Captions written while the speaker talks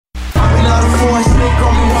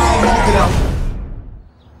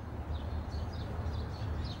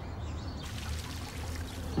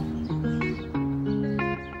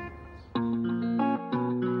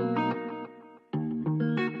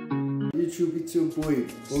It's your boy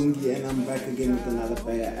Bongi, and I'm back again with another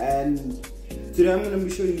banger. And today I'm gonna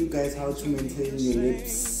be showing you guys how to maintain your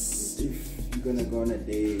lips if you're gonna go on a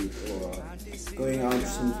date or going out with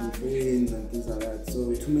some friends and things like that.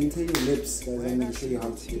 So to maintain your lips, guys, I'm gonna show you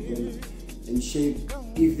how to get them in shape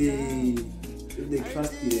if they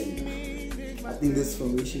trust you. Then I think this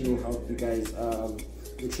formation will help you guys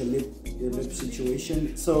with your lip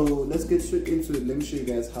situation. So let's get straight into it. Let me show you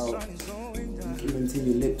guys how you can maintain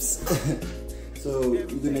your lips. So you're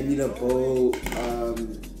gonna need a bowl,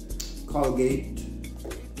 Colgate,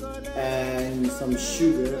 and some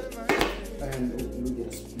sugar, and let me get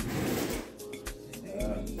a spoon.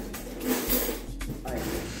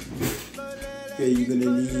 Okay, you're gonna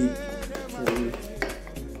need,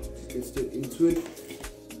 let's get straight into it.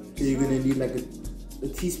 So you're gonna need like a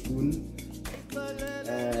teaspoon,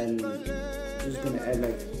 and you're just gonna add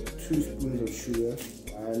like 2 spoons of sugar.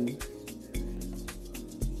 1,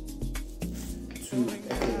 2,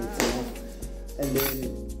 and then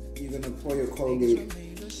you're gonna pour your Colgate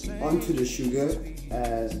onto the sugar,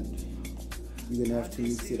 and you're gonna have to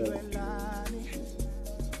mix it up.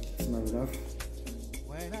 It's not enough.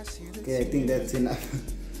 Okay, I think that's enough.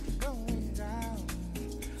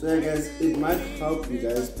 So yeah, guys, it might help you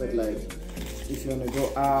guys, but like if you wanna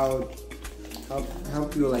go out,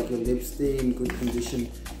 help you like your lips stay in good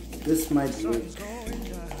condition, this might work.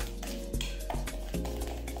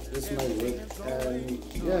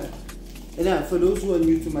 And yeah, for those who are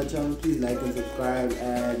new to my channel, please like and subscribe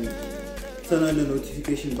and turn on the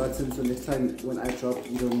notification button so next time when I drop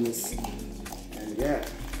you don't miss. And yeah,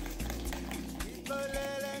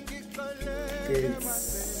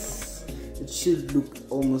 it should look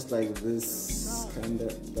almost like this kinda,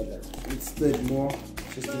 but like, it's stirred more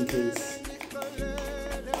just in case.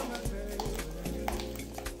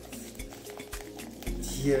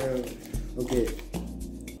 Yeah, okay.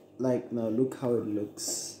 Like now, look how it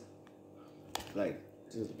looks. Like,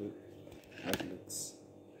 just look how it looks.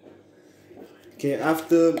 Okay,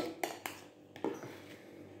 after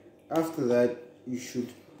that, you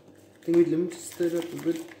should. Let me just stir it up a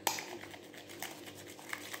bit.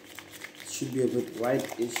 It should be a bit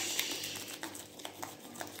whitish.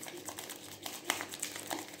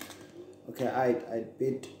 Okay, I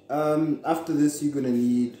bet. After this, you're gonna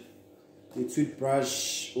need a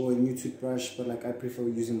toothbrush or a new toothbrush, but like I prefer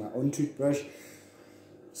using my own toothbrush.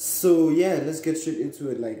 So yeah, let's get straight into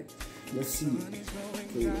it. Like, let's see.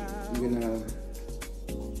 Okay, you're gonna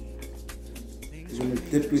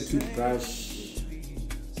dip your toothbrush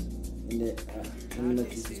in the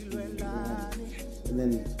and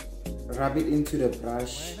then rub it into the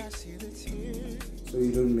brush so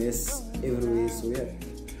you don't mess everywhere. So yeah.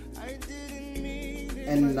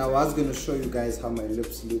 And now I was gonna show you guys how my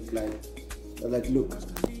lips look like. Like look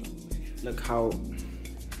how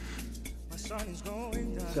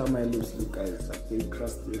my lips look, guys. Like they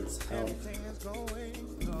crusty as hell.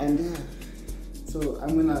 And yeah, so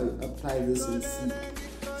I'm gonna apply this and see.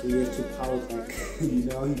 So you have to pout like you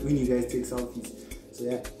know when you guys take selfies. So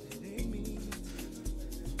yeah.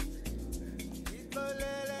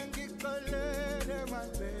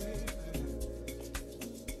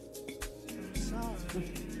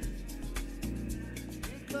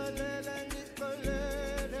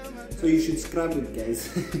 So you should scrub it, guys.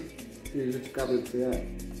 You should scrub it, yeah.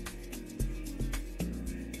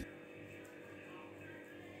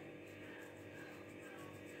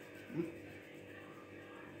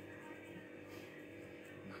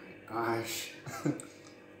 My gosh.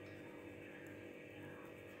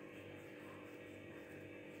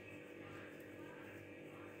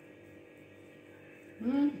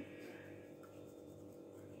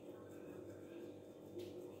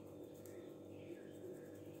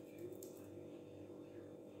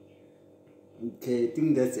 Okay, I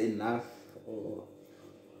think that's enough. Or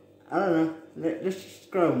I don't know. Let's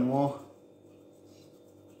scrub more.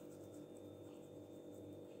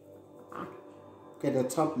 Okay, the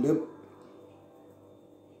top lip.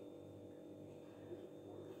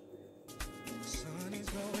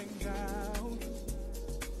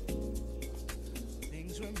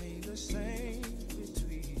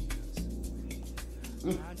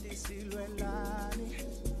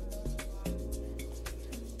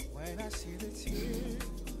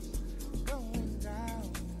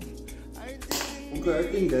 Okay, I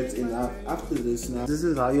think that's enough. After this now, this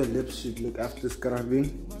is how your lips should look after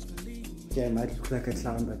scrubbing. Yeah, it might look like a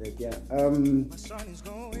clown, but like, yeah. Then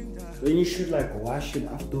you should like wash it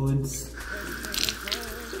afterwards.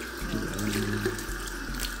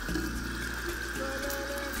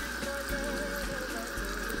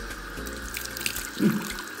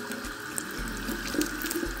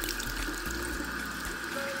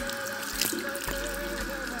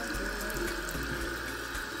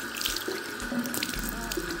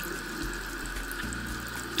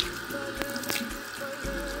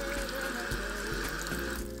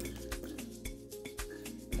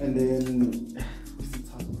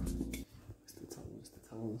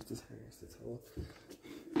 this? Here's the towel.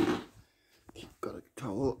 Got a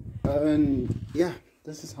towel. And yeah,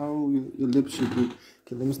 this is how your lips should be.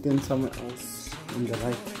 Okay, let me stand somewhere else on the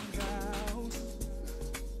right.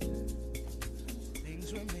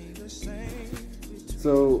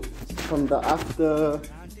 So from the after,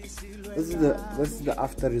 this is the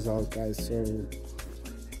after result, guys. So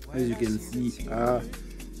as you can see,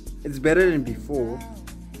 it's better than before,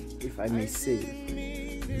 if I may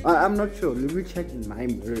say. I'm not sure. Let me check in my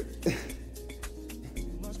mirror.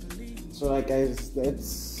 So like, guys,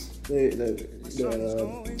 that's the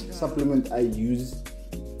supplement I use,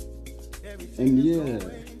 and yeah,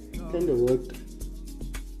 kind of worked.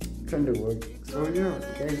 So yeah,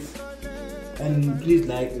 guys, and please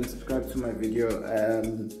like and subscribe to my video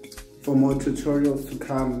for more tutorials to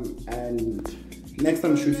come, and next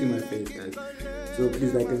time shooting my face, guys. So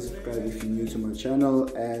please like and subscribe if you're new to my channel,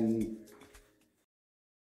 and